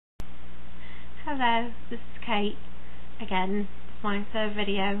Hello, this is Kate. Again, it's my third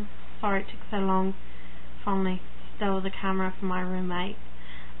video. Sorry it took so long. Finally stole the camera from my roommate.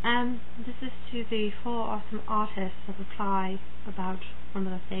 This is to the 4 awesome artists that reply about one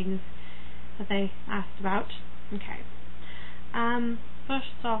of the things that they asked about. Okay. First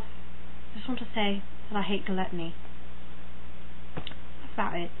off, I just want to say that I hate gluttony. That's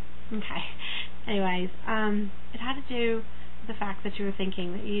about it. Okay. Anyways, it had to do with the fact that you were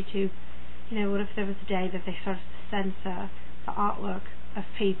thinking that YouTube, what if there was a day that they started to censor the artwork of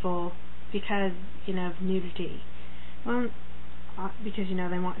people because, of nudity? Well, because,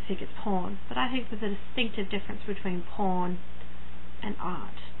 they might think it's porn. But I think there's a distinctive difference between porn and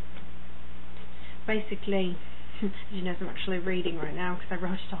art. Basically, as you know, I'm actually reading right now because I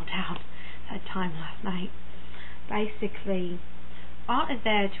wrote it all down. I had time last night. Basically, art is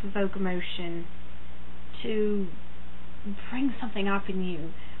there to evoke emotion, to bring something up in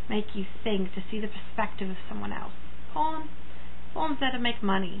you, make you think, to see the perspective of someone else. Porn's there to make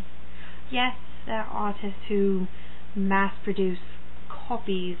money. Yes, there are artists who mass produce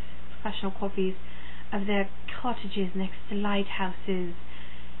copies, professional copies of their cottages next to lighthouses,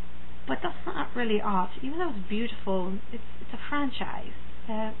 but that's not really art. Even though it's beautiful, it's a franchise.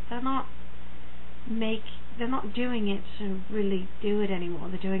 They're not doing it to really do it anymore.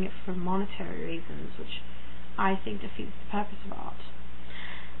 They're doing it for monetary reasons, which I think defeats the purpose of art.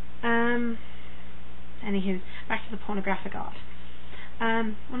 Anywho, back to the pornographic art.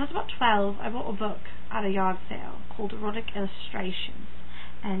 When I was about 12, I bought a book at a yard sale called Erotic Illustrations,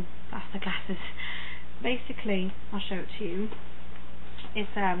 and that's the glasses. Basically, I'll show it to you. It's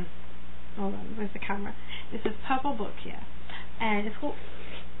hold on, where's the camera? It's this purple book here, and it's got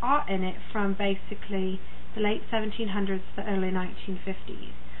art in it from basically the late 1700s to the early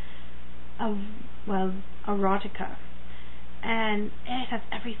 1950s of, erotica, and it has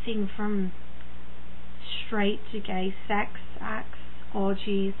everything from straight to gay sex acts,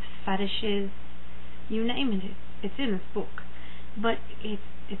 orgies, fetishes, you name it, it's in this book. But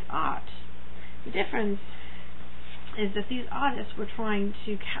it's art. The difference is that these artists were trying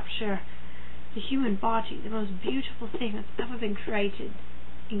to capture the human body, the most beautiful thing that's ever been created,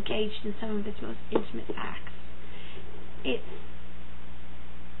 engaged in some of its most intimate acts. It's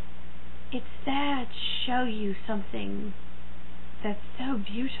there to show you something that's so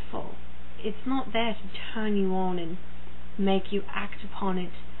beautiful. It's not there to turn you on and make you act upon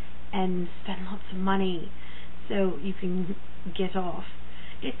it and spend lots of money so you can get off.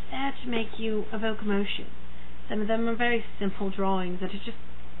 It's there to make you evoke emotion. Some of them are very simple drawings that are just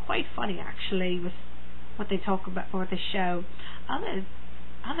quite funny, actually, with what they talk about or what they show. Others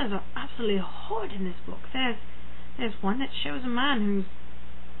are absolutely horrid in this book. There's one that shows a man who's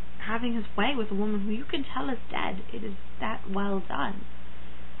having his way with a woman who you can tell is dead. It is that well done.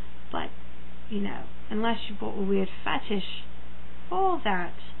 But, unless you bought a weird fetish for all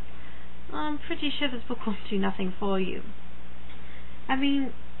that, I'm pretty sure this book will do nothing for you. I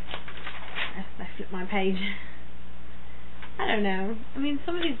mean, I flipped my page. I don't know. I mean,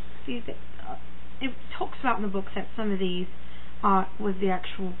 some of these it talks about in the book that some of these art was the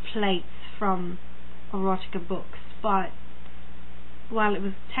actual plates from erotica books, but while it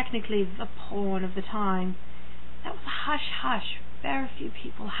was technically the porn of the time, that was a hush-hush. Very few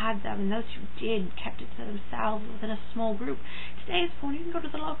people had them, and those who did kept it to themselves within a small group. Today's porn, you can go to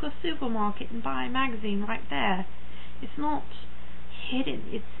the local supermarket and buy a magazine right there. It's not hidden.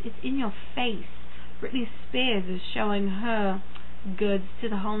 It's in your face. Britney Spears is showing her goods to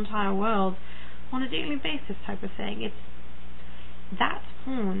the whole entire world on a daily basis type of thing. That's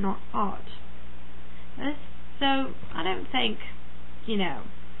porn, not art. So I don't think,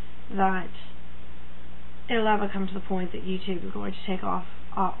 that it'll ever come to the point that YouTube is going to take off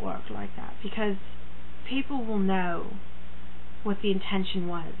artwork like that, because people will know what the intention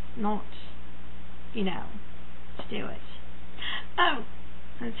was, not, to do it. Oh,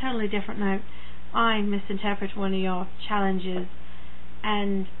 on a totally different note, I misinterpreted one of your challenges,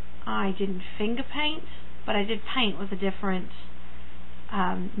 and I didn't finger paint, but I did paint with a different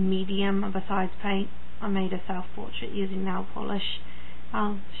medium besides paint. I made a self-portrait using nail polish.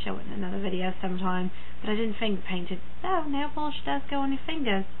 I'll show it in another video sometime, but I didn't finger paint it. Oh, nail polish does go on your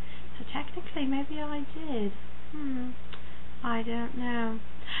fingers, so technically maybe I did. I don't know.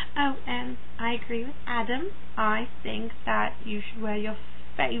 Oh, and I agree with Adam. I think that you should wear your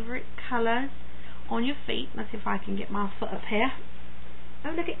favourite colours on your feet. Let's see if I can get my foot up here.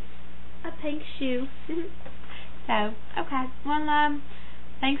 Oh, look, it's a pink shoe. So, okay. Well,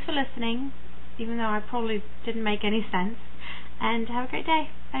 thanks for listening, even though I probably didn't make any sense. And have a great day.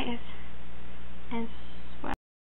 Bye, guys. And